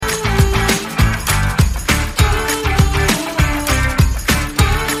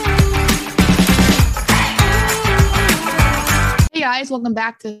welcome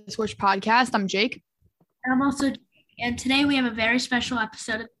back to the Swish podcast. I'm Jake. And I'm also, and today we have a very special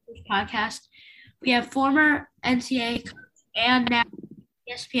episode of the Swish podcast. We have former NCAA coach and now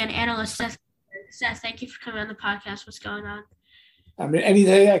ESPN analyst Seth. Seth, thank you for coming on the podcast. What's going on? I mean, any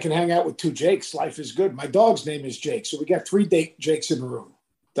day I can hang out with two Jakes, life is good. My dog's name is Jake, so we got three Jakes in the room.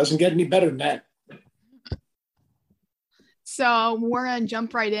 Doesn't get any better than that. So we're going to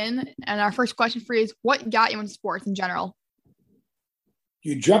jump right in. And our first question for you is, what got you into sports in general?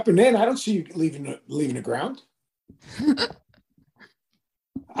 You jumping in? I don't see you leaving the ground.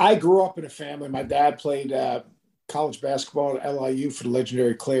 I grew up in a family. My dad played college basketball at LIU for the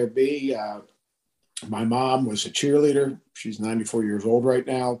legendary Claire B. My mom was a cheerleader. She's 94 years old right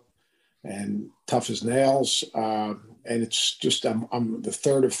now and tough as nails. And it's just, I'm the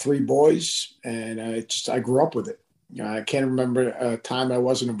third of three boys, and I grew up with it. I can't remember a time I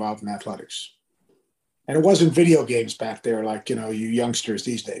wasn't involved in athletics. And it wasn't video games back there like, you youngsters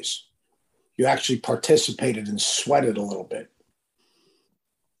these days. You actually participated and sweated a little bit.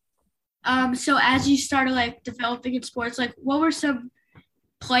 So as you started developing in sports, what were some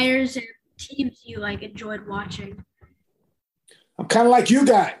players and teams you enjoyed watching? I'm kind of like you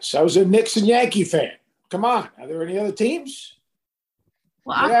guys. I was a Knicks and Yankee fan. Come on. Are there any other teams?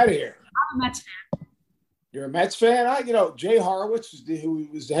 Well, Get out of here. I'm a Mets fan. You're a Mets fan? Jay Horowitz, who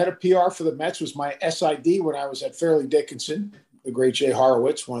was the head of PR for the Mets, was my SID when I was at Fairleigh Dickinson. The great Jay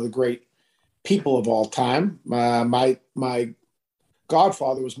Horowitz, one of the great people of all time. My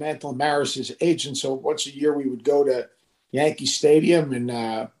godfather was Mantle Maris's agent, so once a year we would go to Yankee Stadium and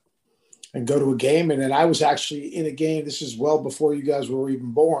go to a game. And then I was actually in a game. This is well before you guys were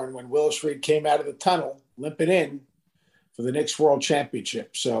even born, when Willis Reed came out of the tunnel limping in for the Knicks World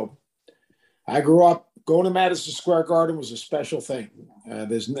Championship. So I grew up going to Madison Square Garden was a special thing. And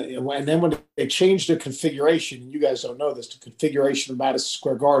then when they changed the configuration, you guys don't know this, the configuration of Madison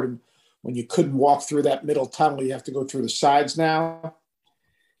Square Garden, when you couldn't walk through that middle tunnel, you have to go through the sides now.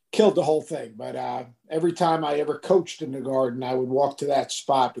 Killed the whole thing. But every time I ever coached in the Garden, I would walk to that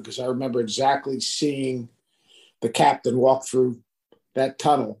spot because I remember exactly seeing the captain walk through that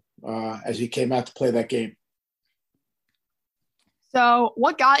tunnel as he came out to play that game. So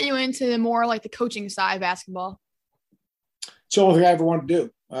what got you into more the coaching side of basketball? It's the only thing I ever wanted to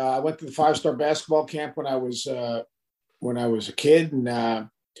do. I went to the 5-star basketball camp when I was a kid, and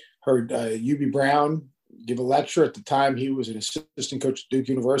heard U.B. Brown give a lecture. At the time, he was an assistant coach at Duke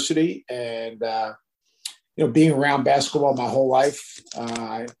University, and being around basketball my whole life,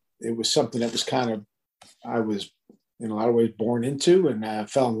 it was something that was I was in a lot of ways born into and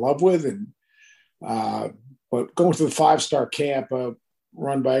fell in love with. And but going to the 5-star camp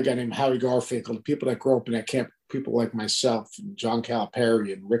run by a guy named Howie Garfinkel, the people that grew up in that camp, people like myself and John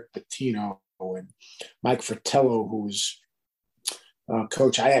Calipari and Rick Pitino and Mike Fratello, who was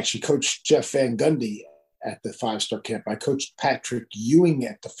coach. I actually coached Jeff Van Gundy at the 5-star camp. I coached Patrick Ewing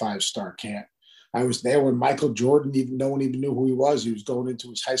at the 5-star camp. I was there when Michael Jordan, no one even knew who he was. He was going into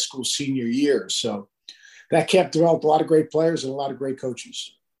his high school senior year. So that camp developed a lot of great players and a lot of great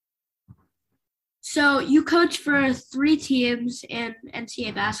coaches. So you coached for 3 teams in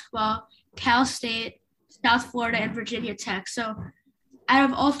NCAA basketball: Cal State, South Florida, and Virginia Tech. So out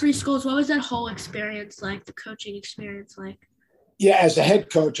of all 3 schools, what was that whole experience like, the coaching experience like? Yeah, as a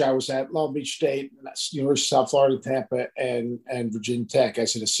head coach, I was at Long Beach State, University of South Florida, Tampa, and Virginia Tech.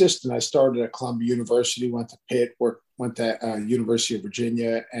 As an assistant, I started at Columbia University, went to Pitt, went to University of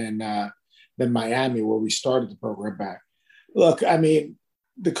Virginia, and then Miami, where we started the program back. Look, I mean,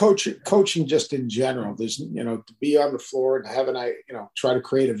 the coaching just in general, there's, to be on the floor and have try to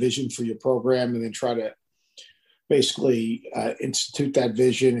create a vision for your program and then try to basically institute that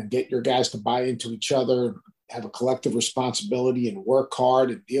vision and get your guys to buy into each other, have a collective responsibility and work hard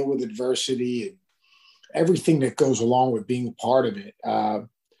and deal with adversity and everything that goes along with being a part of it.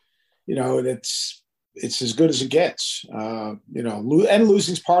 It's as good as it gets, and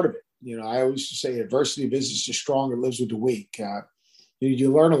losing's part of it. I always say adversity visits the strong and lives with the weak.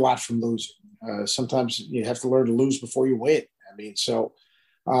 You learn a lot from losing. Sometimes you have to learn to lose before you win. It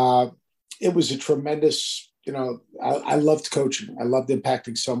was a tremendous, I loved coaching. I loved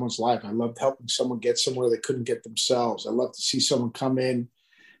impacting someone's life. I loved helping someone get somewhere they couldn't get themselves. I loved to see someone come in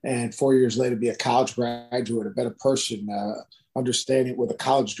and 4 years later be a college graduate, a better person, understanding with a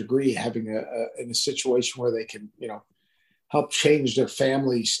college degree, having in a situation where they can, help change their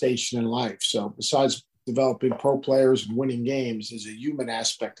family station in life. So besides developing pro players and winning games, there's a human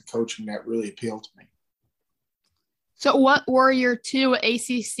aspect to coaching that really appealed to me. So what were your 2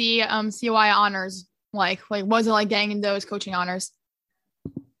 ACC COI honors like? What was it like getting in those coaching honors?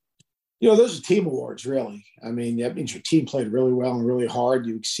 Those are team awards, really. I mean, that means your team played really well and really hard.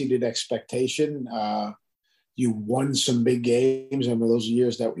 You exceeded expectation. You won some big games. I mean, those are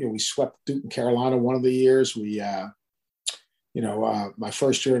years that we swept Duke and Carolina. One of the years my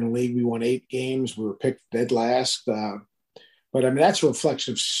first year in the league, we won 8 games. We were picked dead last. But I mean, that's a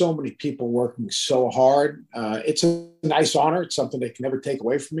reflection of so many people working so hard. It's a nice honor. It's something they can never take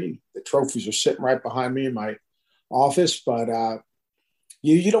away from me. The trophies are sitting right behind me in my office, but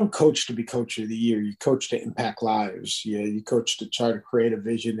you don't coach to be coach of the year. You coach to impact lives. You coach to try to create a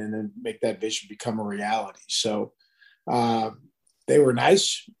vision and then make that vision become a reality. So they were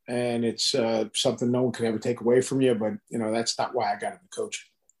nice, and it's something no one can ever take away from you. But that's not why I got into coaching.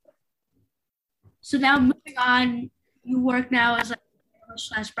 So now moving on, you work now as a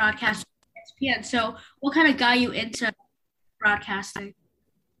broadcaster at ESPN. So what kind of got you into broadcasting?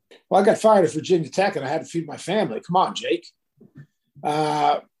 Well, I got fired at Virginia Tech, and I had to feed my family. Come on, Jake.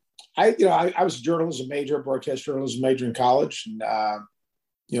 I was a journalism major, broadcast journalism major in college, and I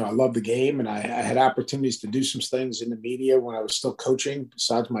loved the game, and I had opportunities to do some things in the media when I was still coaching.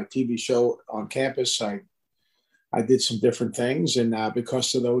 Besides my TV show on campus, I did some different things, and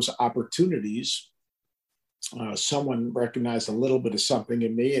because of those opportunities, someone recognized a little bit of something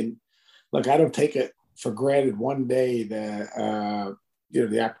in me. And look, I don't take it for granted one day that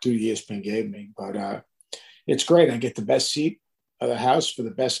the opportunity ESPN gave me, but it's great. I get the best seat of the house for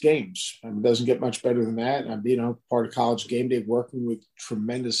the best games. I mean, it doesn't get much better than that. I'm part of College Game Day, working with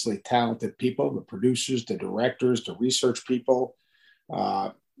tremendously talented people, the producers, the directors, the research people,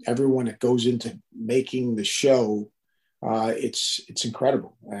 everyone that goes into making the show. It's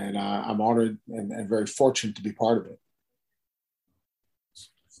incredible, and I'm honored and very fortunate to be part of it.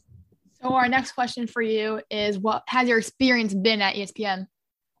 So our next question for you is, what has your experience been at ESPN?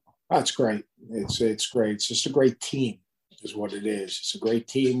 Oh, it's great. It's great. It's just a great team is what it is. It's a great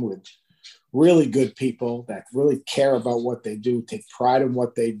team with really good people that really care about what they do, take pride in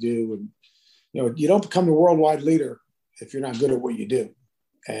what they do. And, you don't become the worldwide leader if you're not good at what you do.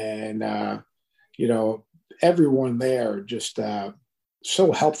 And, everyone there just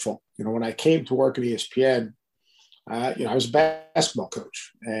so helpful. When I came to work at ESPN, I was a basketball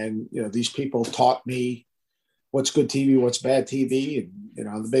coach, and these people taught me what's good TV, what's bad TV,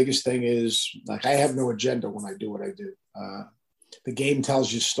 and the biggest thing is, like, I have no agenda when I do what I do. The game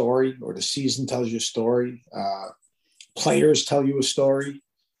tells you a story, or the season tells you a story. Players tell you a story.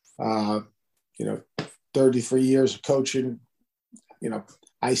 33 years of coaching.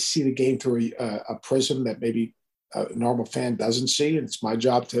 I see the game through a prism that maybe a normal fan doesn't see, and it's my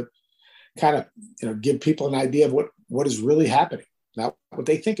job to kind of give people an idea of what is really happening, not what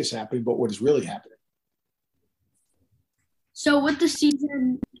they think is happening, but what is really happening. So with the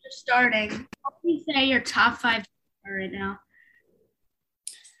season starting, what would you say your top 5 are right now?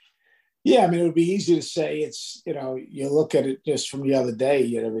 Yeah, I mean, it would be easy to say it's, you look at it just from the other day,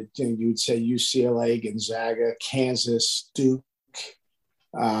 you would say UCLA, Gonzaga, Kansas, Duke.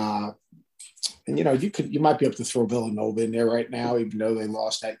 And you might be able to throw Villanova in there right now, even though they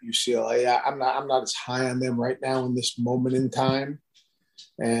lost at UCLA. I'm not as high on them right now in this moment in time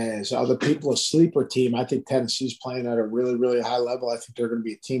as other people. A sleeper team, I think Tennessee's playing at a really, really high level. I think they're going to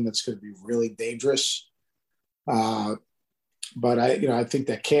be a team that's going to be really dangerous. But I think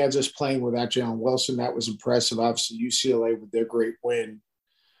that Kansas playing without Jalen Wilson, that was impressive. Obviously, UCLA with their great win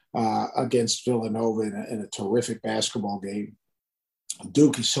against Villanova in a terrific basketball game.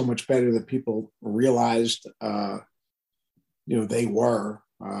 Duke is so much better than people realized. They were.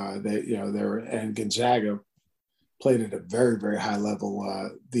 And Gonzaga played at a very, very high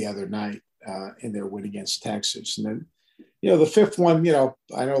level the other night in their win against Texas. And then, the fifth one, I know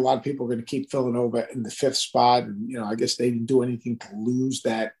a lot of people are going to keep Villanova in the 5th spot. And, I guess they didn't do anything to lose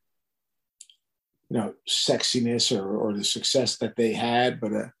that, sexiness or the success that they had.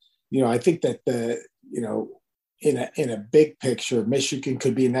 But, I think that in a big picture, Michigan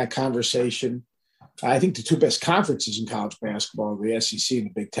could be in that conversation. I think the 2 best conferences in college basketball are the SEC and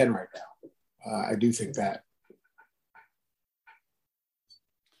the Big Ten right now. I do think that.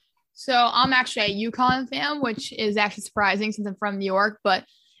 So I'm actually a UConn fan, which is actually surprising since I'm from New York, but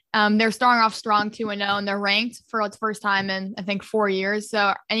they're starting off strong 2-0, and they're ranked for the first time in, I think, 4 years.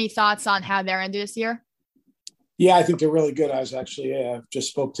 So any thoughts on how they're going to do this year? Yeah, I think they're really good. I was actually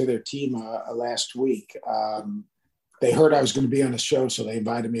just spoke to their team last week. They heard I was going to be on the show, so they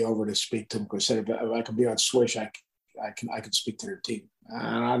invited me over to speak to them, because said if I could be on Swish, I could speak to their team.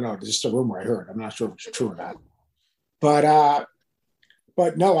 I don't know, it's just a rumor I heard. I'm not sure if it's true or not.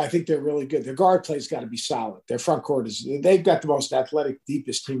 But no, I think they're really good. Their guard play's got to be solid. Their front court they've got the most athletic,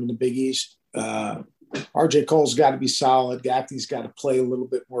 deepest team in the Big East. RJ Cole's got to be solid. Gaffney's got to play a little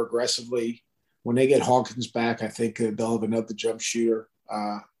bit more aggressively. When they get Hawkins back, I think they'll have another jump shooter.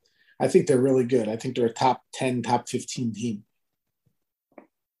 I think they're really good. I think they're a top 10, top 15 team.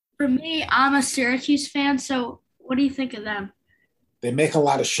 For me, I'm a Syracuse fan, so what do you think of them? They make a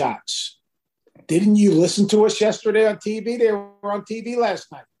lot of shots. Didn't you listen to us yesterday on TV? They were on TV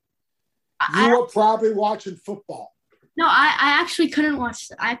last night. You were probably watching football. No, I actually couldn't watch.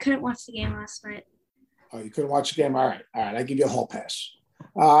 I couldn't watch the game last night. Oh, you couldn't watch the game? All right. I give you a hall pass.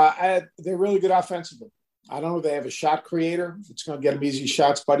 They're really good offensively. I don't know if they have a shot creator. It's going to get them easy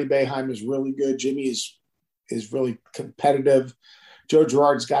shots. Buddy Boeheim is really good. Jimmy is really competitive. Joe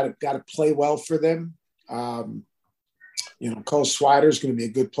Girard's got to play well for them. Cole Swider is going to be a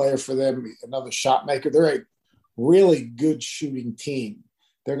good player for them. Another shot maker. They're a really good shooting team.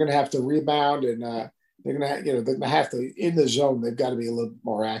 They're going to have to rebound, and they're going to have to in the zone. They've got to be a little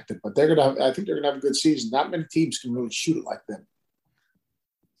more active. But I think they're going to have a good season. Not many teams can really shoot it like them.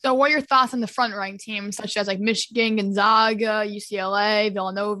 So what are your thoughts on the front-ranked teams, such as like Michigan, Gonzaga, UCLA,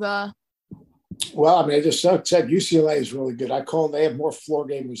 Villanova? Well, I mean, I just said UCLA is really good. They have more floor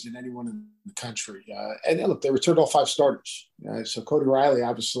gamers than anyone in the country. And look, they returned all 5 starters. So Cody Riley,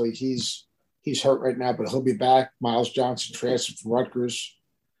 obviously, he's hurt right now, but he'll be back. Miles Johnson transferred from Rutgers.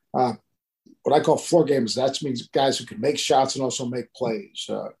 What I call floor gamers, that means guys who can make shots and also make plays.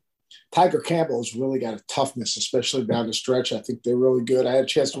 Tiger Campbell has really got a toughness, especially down the stretch. I think they're really good. I had a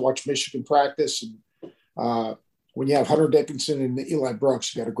chance to watch Michigan practice, and when you have Hunter Dickinson and Eli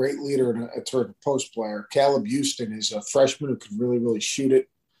Brooks, you got a great leader and a terrific post player. Caleb Houston is a freshman who can really, really shoot it.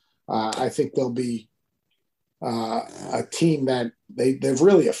 I think they'll be a team that they're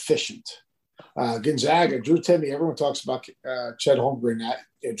really efficient. Gonzaga, Drew Timme, everyone talks about Chet Holmgren.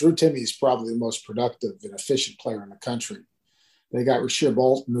 Drew Timme is probably the most productive and efficient player in the country. They got Rasheer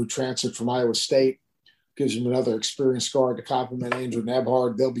Bolton, who transferred from Iowa State, gives him another experienced guard to complement Andrew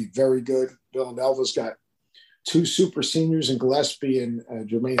Nebhard. They'll be very good. Villanova's got 2 super seniors in Gillespie and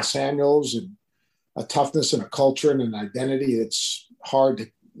Jermaine Samuels, and a toughness and a culture and an identity that's hard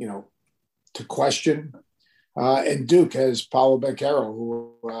to question. And Duke has Paolo Banchero,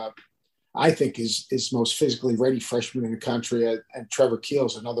 who I think is most physically ready freshman in the country. And Trevor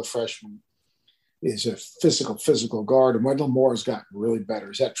Keels, another freshman, is a physical guard. And Wendell Moore has gotten really better.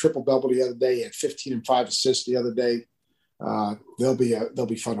 He's had triple-double the other day. He had 15 and 5 assists the other day. They'll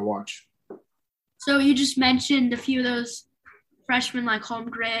be fun to watch. So you just mentioned a few of those freshmen like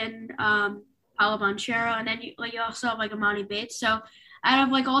Holmgren, Paolo Banchero, and then you also have like Amani Bates. So out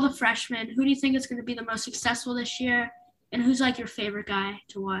of like all the freshmen, who do you think is going to be the most successful this year, and who's like your favorite guy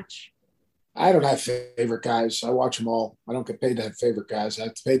to watch? I don't have favorite guys. I watch them all. I don't get paid to have favorite guys.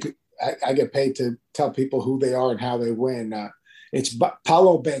 I get paid to tell people who they are and how they win. It's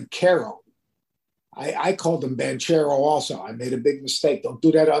Paolo Banchero. I called him Banchero also. I made a big mistake. Don't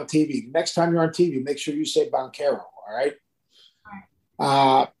do that on TV. Next time you're on TV, make sure you say Banchero, all right?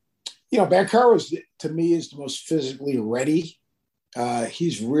 Banchero to me is the most physically ready.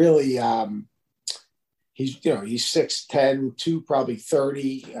 He's really he's 6'10",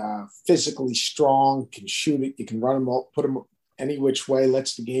 230, physically strong, can shoot it. You can run him up, put him any which way,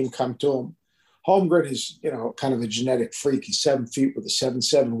 lets the game come to him. Holmgren is, kind of a genetic freak. He's 7 feet with a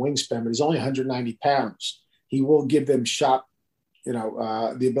 7'7" wingspan, but he's only 190 pounds. He will give them shot,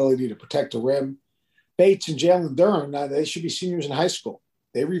 the ability to protect the rim. Bates and Jalen Duren, they should be seniors in high school.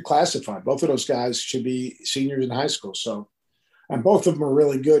 They reclassified. Both of those guys should be seniors in high school. So, and both of them are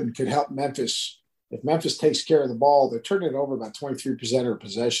really good and could help Memphis. If Memphis takes care of the ball, they're turning it over about 23% of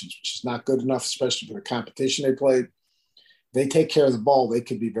possessions, which is not good enough, especially for the competition they played. They take care of the ball, they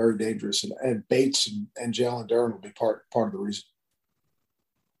could be very dangerous. And Bates and Jalen Duren will be part of the reason.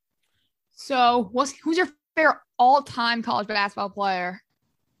 So who's your favorite all-time college basketball player?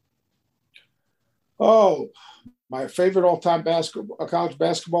 Oh, my favorite all-time college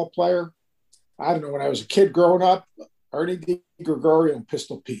basketball player? I don't know. When I was a kid growing up, Ernie DeGregorio and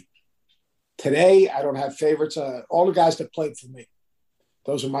Pistol Pete. Today, I don't have favorites. All the guys that played for me.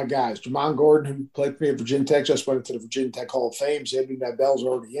 Those are my guys. Jamon Gordon, who played for me at Virginia Tech, just went into the Virginia Tech Hall of Fame. Xavier Nabel's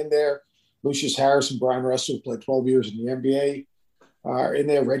already in there. Lucius Harris and Brian Russell, who played 12 years in the NBA, are in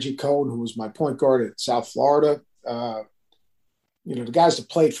there. Reggie Cohen, who was my point guard at South Florida. The guys that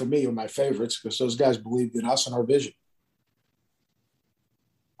played for me are my favorites because those guys believed in us and our vision.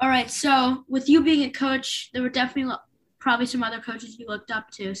 All right. So with you being a coach, there were definitely probably some other coaches you looked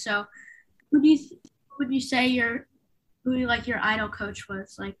up to. So would you say your idol coach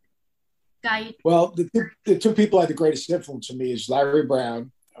was, like, guy? Well, the two people who had the greatest influence on me is Larry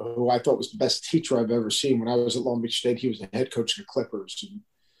Brown, who I thought was the best teacher I've ever seen. When I was at Long Beach State, he was the head coach of the Clippers.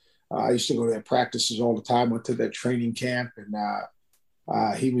 I used to go to their practices all the time, went to their training camp, and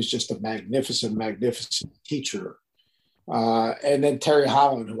he was just a magnificent, magnificent teacher. And then Terry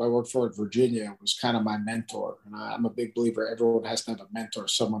Holland, who I worked for at Virginia, was kind of my mentor. And I'm a big believer everyone has to have a mentor,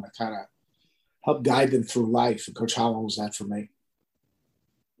 someone to kind of help guide them through life. And Coach Holland was that for me.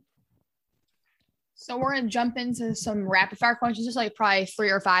 So we're going to jump into some rapid fire questions, just like probably 3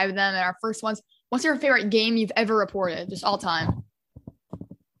 or 5 of them. And our first one's, what's your favorite game you've ever reported, just all time?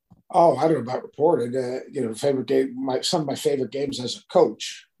 Oh, I don't know about reported. Favorite game. Some of my favorite games as a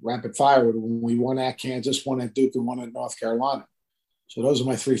coach, rapid fire, when we won at Kansas, won at Duke, and won at North Carolina. So those are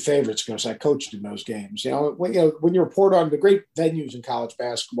my 3 favorites because I coached in those games. When you report on the great venues in college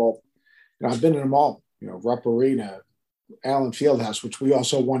basketball, I've been in them all. Rupp Arena, Allen Fieldhouse, which we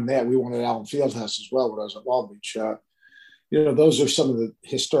also won that. We won at Allen Fieldhouse as well when I was at Long Beach. Those are some of the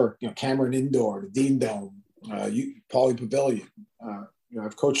historic. Cameron Indoor, the Dean Dome, Pauley Pavilion.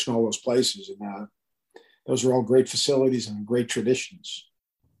 I've coached in all those places, and those are all great facilities and great traditions.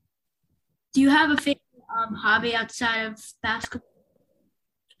 Do you have a favorite hobby outside of basketball?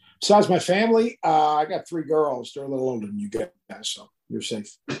 Besides my family, I got 3 girls. They're a little older than you guys, so you're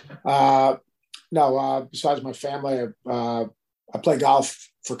safe. Besides my family, I play golf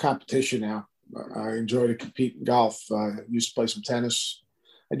for competition now. I enjoy to compete in golf. I used to play some tennis.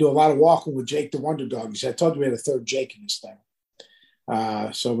 I do a lot of walking with Jake the Wonder Dog. I told you we had a 3rd Jake in this thing.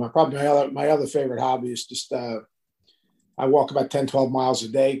 So my other favorite hobby is just I walk about 10, 12 miles a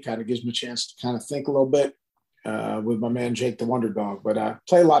day. Kind of gives me a chance to kind of think a little bit with my man Jake the Wonder Dog. But I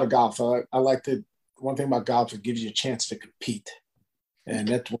play a lot of golf. I like one thing about golf, it gives you a chance to compete. And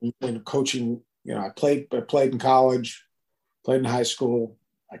that's when coaching, I played in college, played in high school.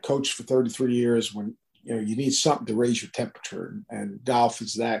 I coached for 33 years when, you need something to raise your temperature. And golf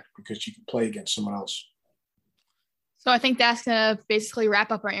is that because you can play against someone else. So I think that's going to basically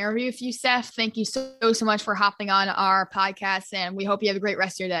wrap up our interview with you, Seth. Thank you so much for hopping on our podcast, and we hope you have a great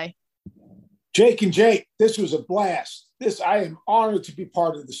rest of your day. Jake and Jake, this was a blast. I am honored to be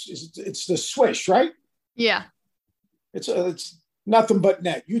part of this. It's the Swish, right? Yeah. It's nothing but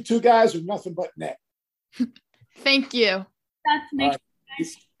net. You 2 guys are nothing but net. Thank you. That's make sure you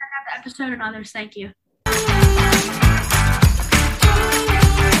guys check out the episode and others. Thank you.